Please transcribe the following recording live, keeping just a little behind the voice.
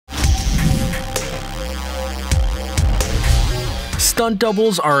Stunt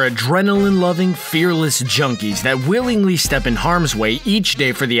doubles are adrenaline-loving, fearless junkies that willingly step in harm's way each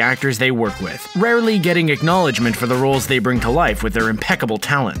day for the actors they work with, rarely getting acknowledgement for the roles they bring to life with their impeccable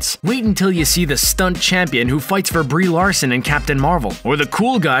talents. Wait until you see the stunt champion who fights for Brie Larson in Captain Marvel, or the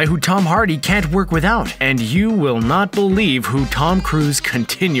cool guy who Tom Hardy can't work without, and you will not believe who Tom Cruise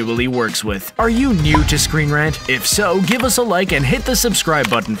continually works with. Are you new to Screen Rant? If so, give us a like and hit the subscribe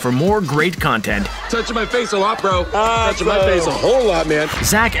button for more great content. Touching my face a lot, bro. Touching my face a whole lot, man.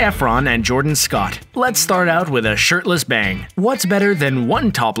 Zac Efron and Jordan Scott. Let's start out with a shirtless bang. What's better than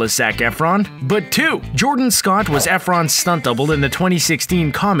one topless Zac Efron, but two? Jordan Scott was Efron's stunt double in the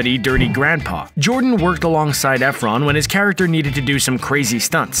 2016 comedy Dirty Grandpa. Jordan worked alongside Efron when his character needed to do some crazy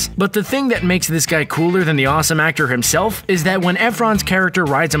stunts. But the thing that makes this guy cooler than the awesome actor himself is that when Efron's character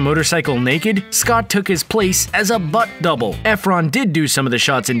rides a motorcycle naked, Scott took his place as a butt double. Efron did do some of the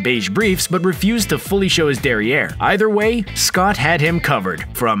shots in beige briefs, but refused to fully show his derriere. Either way, Scott had him covered,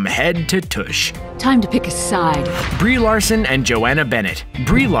 from head to tush. Time to pick a side. Brie Larson and Joanna Bennett.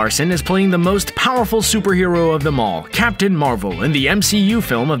 Brie Larson is playing the most powerful superhero of them all, Captain Marvel, in the MCU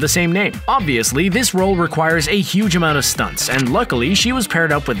film of the same name. Obviously, this role requires a huge amount of stunts, and luckily she was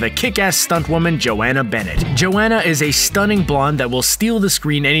paired up with the kick-ass stunt woman Joanna Bennett. Joanna is a stunning blonde that will steal the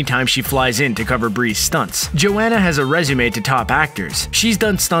screen anytime she flies in to cover Brie's stunts. Joanna has a resume to top actors. She's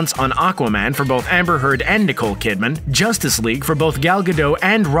done stunts on Aquaman for both Amber Heard and Nicole Kidman, Justice League for both Gal Gadot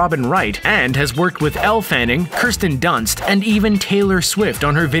and Robin Wright, and has worked with Elle Fanning, Kirsten Dunst, and even Taylor Swift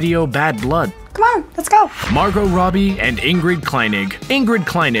on her video Bad Blood. Come on, let's go. Margot Robbie and Ingrid Kleinig. Ingrid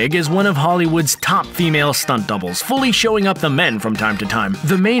Kleinig is one of Hollywood's top female stunt doubles, fully showing up the men from time to time.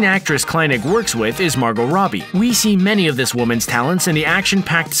 The main actress Kleinig works with is Margot Robbie. We see many of this woman's talents in the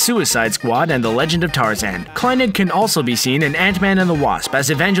action-packed Suicide Squad and The Legend of Tarzan. Kleinig can also be seen in Ant-Man and the Wasp as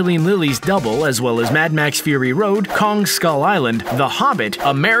Evangeline Lilly's double, as well as Mad Max Fury Road, Kong Skull Island, The Hobbit,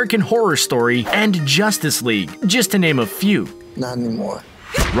 American Horror Story, and Justice League, just to name a few. Not anymore.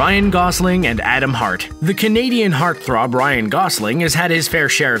 Ryan Gosling and Adam Hart. The Canadian heartthrob Ryan Gosling has had his fair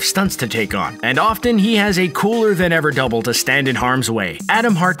share of stunts to take on, and often he has a cooler-than-ever double to stand in harm's way.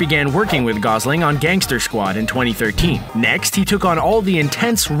 Adam Hart began working with Gosling on Gangster Squad in 2013. Next, he took on all the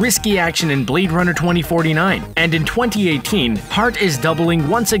intense, risky action in Blade Runner 2049, and in 2018, Hart is doubling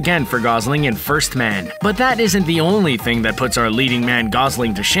once again for Gosling in First Man. But that isn't the only thing that puts our leading man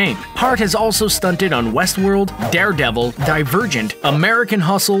Gosling to shame. Hart has also stunted on Westworld, Daredevil, Divergent, American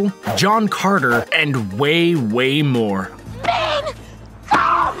Hustle, John Carter, and way more.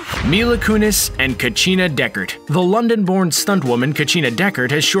 Mila Kunis and Katrina Deckert. The London-born stunt woman Katrina Deckert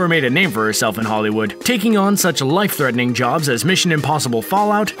has sure made a name for herself in Hollywood, taking on such life-threatening jobs as Mission Impossible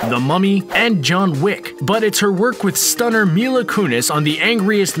Fallout, The Mummy, and John Wick. But it's her work with stunner Mila Kunis on The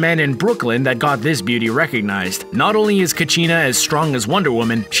Angriest Man in Brooklyn that got this beauty recognized. Not only is Katrina as strong as Wonder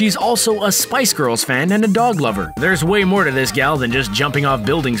Woman, she's also a Spice Girls fan and a dog lover. There's way more to this gal than just jumping off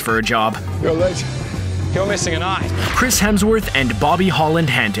buildings for a job. You're legend. You're missing an eye. Chris Hemsworth and Bobby Holland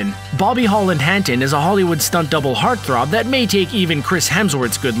Hanton. Bobby Holland Hanton is a Hollywood stunt double heartthrob that may take even Chris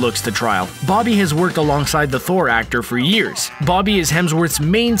Hemsworth's good looks to trial. Bobby has worked alongside the Thor actor for years. Bobby is Hemsworth's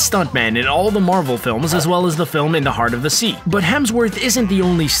main stuntman in all the Marvel films as well as the film In the Heart of the Sea. But Hemsworth isn't the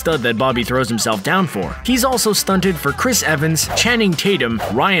only stud that Bobby throws himself down for. He's also stunted for Chris Evans, Channing Tatum,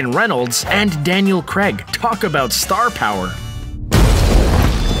 Ryan Reynolds, and Daniel Craig. Talk about star power.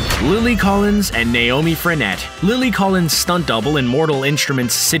 Lily Collins and Naomi Frenette. Lily Collins' stunt double in Mortal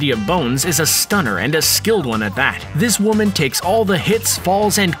Instruments' City of Bones is a stunner and a skilled one at that. This woman takes all the hits,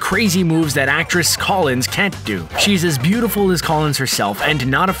 falls, and crazy moves that actress Collins can't do. She's as beautiful as Collins herself and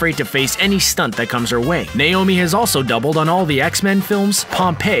not afraid to face any stunt that comes her way. Naomi has also doubled on all the X-Men films,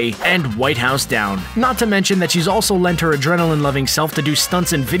 Pompeii, and White House Down. Not to mention that she's also lent her adrenaline-loving self to do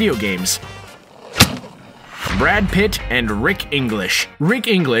stunts in video games. Brad Pitt and Rick English. Rick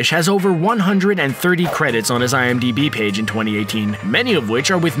English has over 130 credits on his IMDb page in 2018, many of which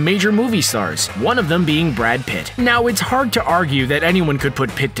are with major movie stars, one of them being Brad Pitt. Now, it's hard to argue that anyone could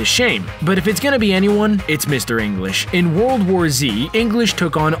put Pitt to shame, but if it's gonna be anyone, it's Mr. English. In World War Z, English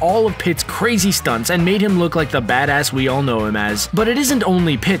took on all of Pitt's crazy stunts and made him look like the badass we all know him as. But it isn't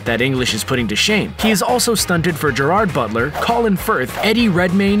only Pitt that English is putting to shame. He is also stunted for Gerard Butler, Colin Firth, Eddie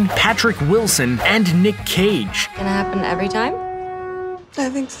Redmayne, Patrick Wilson, and Nick Cage. Gonna happen every time? I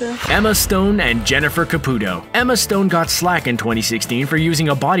think so. Emma Stone and Jennifer Caputo. Emma Stone got slack in 2016 for using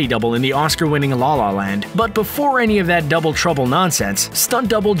a body double in the Oscar-winning La La Land, but before any of that double trouble nonsense, stunt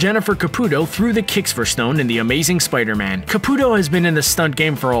double Jennifer Caputo threw the kicks for Stone in The Amazing Spider-Man. Caputo has been in the stunt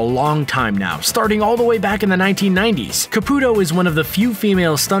game for a long time now, starting all the way back in the 1990s. Caputo is one of the few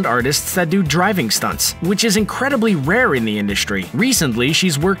female stunt artists that do driving stunts, which is incredibly rare in the industry. Recently,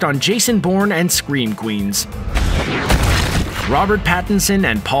 she's worked on Jason Bourne and Scream Queens. Robert Pattinson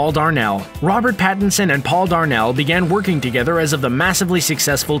and Paul Darnell. Robert Pattinson and Paul Darnell began working together as of the massively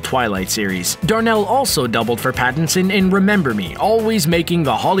successful Twilight series. Darnell also doubled for Pattinson in Remember Me, always making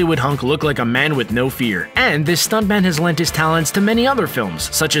the Hollywood hunk look like a man with no fear. And this stuntman has lent his talents to many other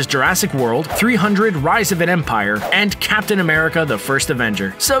films, such as Jurassic World, 300, Rise of an Empire, and Captain America: The First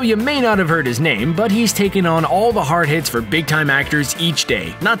Avenger. So you may not have heard his name, but he's taken on all the hard hits for big-time actors each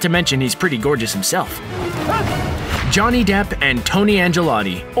day, not to mention he's pretty gorgeous himself. Johnny Depp and Tony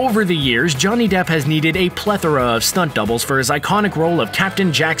Angelotti. Over the years, Johnny Depp has needed a plethora of stunt doubles for his iconic role of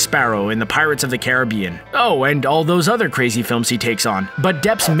Captain Jack Sparrow in the Pirates of the Caribbean. Oh, and all those other crazy films he takes on. But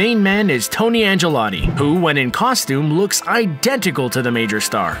Depp's main man is Tony Angelotti, who, when in costume, looks identical to the major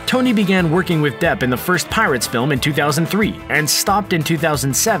star. Tony began working with Depp in the first Pirates film in 2003, and stopped in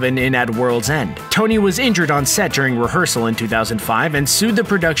 2007 in At World's End. Tony was injured on set during rehearsal in 2005 and sued the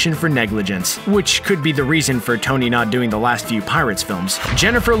production for negligence, which could be the reason for Tony not doing the last few Pirates films.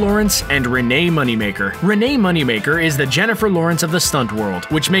 Jennifer Lawrence and Renee Moneymaker. Renee Moneymaker is the Jennifer Lawrence of the stunt world,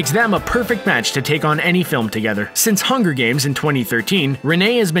 which makes them a perfect match to take on any film together. Since Hunger Games in 2013,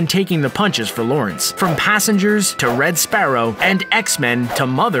 Renee has been taking the punches for Lawrence. From Passengers to Red Sparrow and X-Men to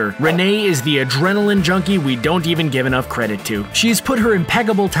Mother, Renee is the adrenaline junkie we don't even give enough credit to. She's put her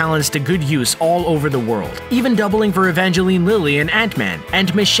impeccable talents to good use all over the world, even doubling for Evangeline Lilly in Ant-Man,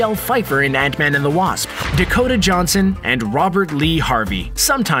 and Michelle Pfeiffer in Ant-Man and the Wasp. Dakota Johnson and Robert Lee Harvey.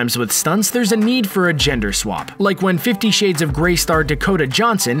 Sometimes with stunts, there's a need for a gender swap, like when 50 Shades of Grey star Dakota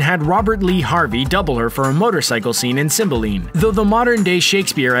Johnson had Robert Lee Harvey double her for a motorcycle scene in Cymbeline. Though the modern-day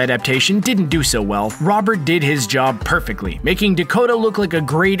Shakespeare adaptation didn't do so well, Robert did his job perfectly, making Dakota look like a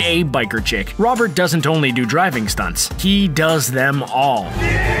grade-A biker chick. Robert doesn't only do driving stunts, he does them all.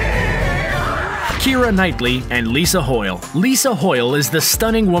 Keira Knightley and Lisa Hoyle. Lisa Hoyle is the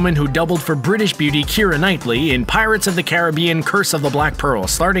stunning woman who doubled for British beauty Keira Knightley in Pirates of the Caribbean: Curse of the Black Pearl,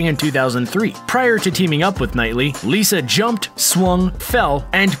 starting in 2003. Prior to teaming up with Knightley, Lisa jumped, swung, fell,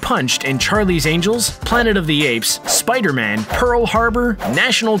 and punched in Charlie's Angels, Planet of the Apes, Spider-Man, Pearl Harbor,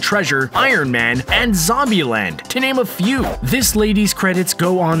 National Treasure, Iron Man, and Zombieland, to name a few. This lady's credits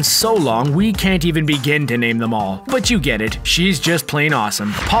go on so long we can't even begin to name them all. But you get it, she's just plain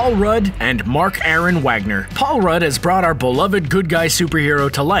awesome. Paul Rudd and Mark Aaron Wagner. Paul Rudd has brought our beloved good guy superhero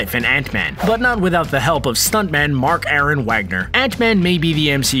to life in Ant-Man, but not without the help of stuntman Mark Aaron Wagner. Ant-Man may be the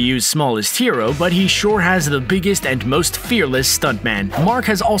MCU's smallest hero, but he sure has the biggest and most fearless stuntman. Mark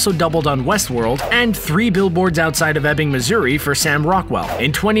has also doubled on Westworld and 3 billboards outside of Ebbing, Missouri for Sam Rockwell.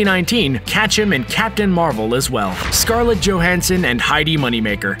 In 2019, catch him in Captain Marvel as well. Scarlett Johansson and Heidi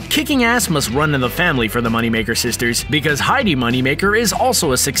Moneymaker. Kicking ass must run in the family for the Moneymaker sisters, because Heidi Moneymaker is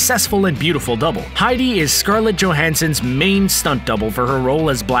also a successful and beautiful double. Heidi is Scarlett Johansson's main stunt double for her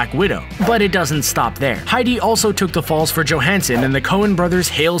role as Black Widow. But it doesn't stop there. Heidi also took the falls for Johansson in the Coen brothers'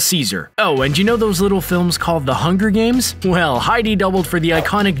 Hail Caesar. Oh, and you know those little films called The Hunger Games? Well, Heidi doubled for the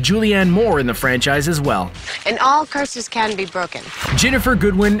iconic Julianne Moore in the franchise as well. And all curses can be broken. Jennifer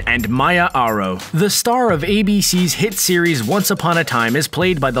Goodwin and Maja Aro. The star of ABC's hit series Once Upon a Time is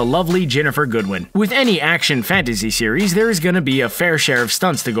played by the lovely Jennifer Goodwin. With any action fantasy series, there is gonna be a fair share of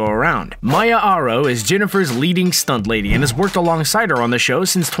stunts to go around. Maja Aro is Jennifer's leading stunt lady and has worked alongside her on the show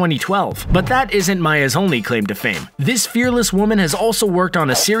since 2012. But that isn't Maya's only claim to fame. This fearless woman has also worked on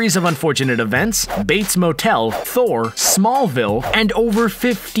a series of unfortunate events, Bates Motel, Thor, Smallville, and over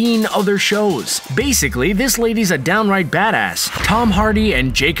 15 other shows. Basically, this lady's a downright badass. Tom Hardy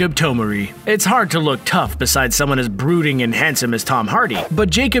and Jacob Tomuri. It's hard to look tough beside someone as brooding and handsome as Tom Hardy, but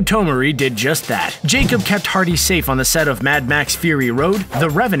Jacob Tomuri did just that. Jacob kept Hardy safe on the set of Mad Max Fury Road, The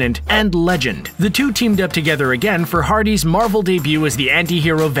Revenant, and Legend. The two teamed up together again for Hardy's Marvel debut as the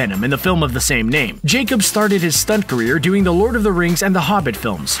anti-hero Venom in the film of the same name. Jacob started his stunt career doing the Lord of the Rings and the Hobbit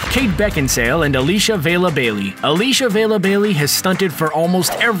films. Kate Beckinsale and Alicia Vela Bailey. Alicia Vela Bailey has stunted for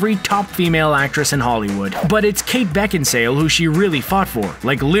almost every top female actress in Hollywood, but it's Kate Beckinsale who she really fought for,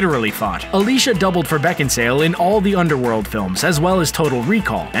 like literally fought. Alicia doubled for Beckinsale in all the Underworld films, as well as Total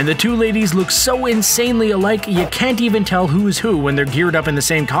Recall, and the two ladies look so insanely alike you can't even tell who's who when they're geared up in the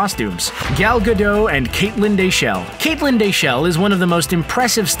same costumes. Gal Gal Gadot and Caitlin Deschelle. Caitlin Deschelle is one of the most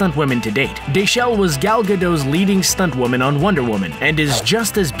impressive stunt women to date. Deschelle was Gal Gadot's leading stunt woman on Wonder Woman, and is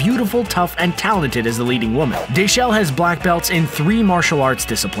just as beautiful, tough, and talented as the leading woman. Deschelle has black belts in 3 martial arts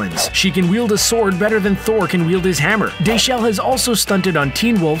disciplines. She can wield a sword better than Thor can wield his hammer. Deschelle has also stunted on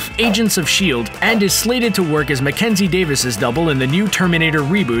Teen Wolf, Agents of S.H.I.E.L.D., and is slated to work as Mackenzie Davis's double in the new Terminator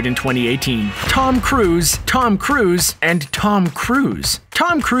reboot in 2018. Tom Cruise, and Tom Cruise.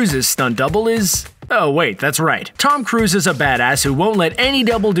 Tom Cruise's stunt double is... Oh wait, that's right. Tom Cruise is a badass who won't let any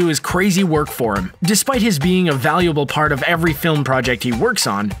double do his crazy work for him. Despite his being a valuable part of every film project he works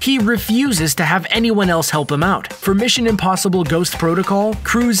on, he refuses to have anyone else help him out. For Mission Impossible Ghost Protocol,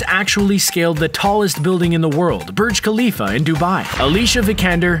 Cruise actually scaled the tallest building in the world, Burj Khalifa in Dubai. Alicia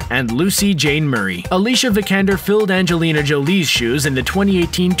Vikander and Lucy Jane Murray. Alicia Vikander filled Angelina Jolie's shoes in the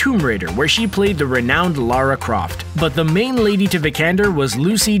 2018 Tomb Raider, where she played the renowned Lara Croft. But the main lady to Vikander was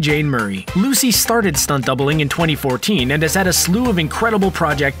Lucy Jane Murray. Lucy started stunt doubling in 2014 and has had a slew of incredible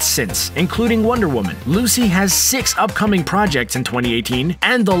projects since, including Wonder Woman. Lucy has 6 upcoming projects in 2018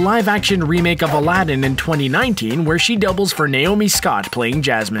 and the live-action remake of Aladdin in 2019, where she doubles for Naomi Scott playing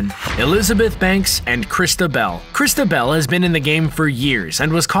Jasmine. Elizabeth Banks and Krista Bell. Krista Bell has been in the game for years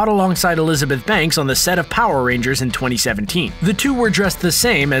and was caught alongside Elizabeth Banks on the set of Power Rangers in 2017. The two were dressed the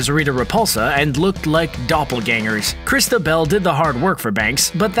same as Rita Repulsa and looked like doppelgangers. Krista Bell did the hard work for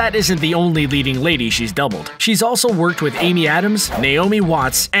Banks, but that isn't the only leading lady she's doubled. She's also worked with Amy Adams, Naomi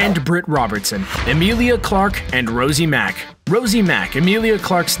Watts, and Britt Robertson. Emilia Clarke and Rosie Mack. Rosie Mack, Emilia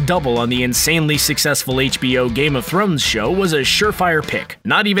Clarke's double on the insanely successful HBO Game of Thrones show, was a surefire pick,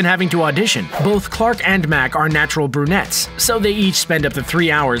 not even having to audition. Both Clarke and Mack are natural brunettes, so they each spend up to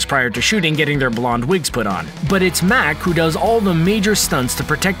 3 hours prior to shooting getting their blonde wigs put on. But it's Mack who does all the major stunts to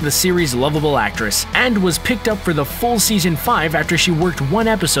protect the series' lovable actress, and was picked up for the full season 5 after she worked 1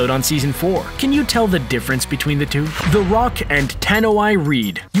 episode on season 4. Can you tell the difference between the two? The Rock and Tanoi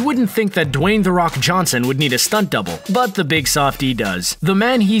Reed. You wouldn't think that Dwayne "The Rock" Johnson would need a stunt double, but the big softy does. The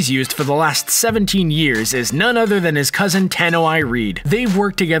man he's used for the last 17 years is none other than his cousin Tanoi Reed. They've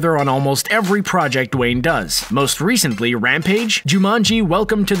worked together on almost every project Dwayne does. Most recently, Rampage, Jumanji: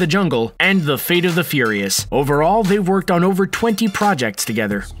 Welcome to the Jungle, and The Fate of the Furious. Overall, they've worked on over 20 projects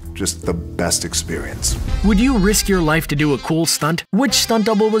together. Just the best experience. Would you risk your life to do a cool stunt? Which stunt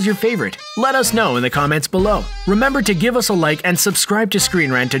double was your favorite? Let us know in the comments below. Remember to give us a like and subscribe to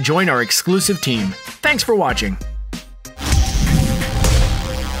Screen Rant to join our exclusive team. Thanks for watching.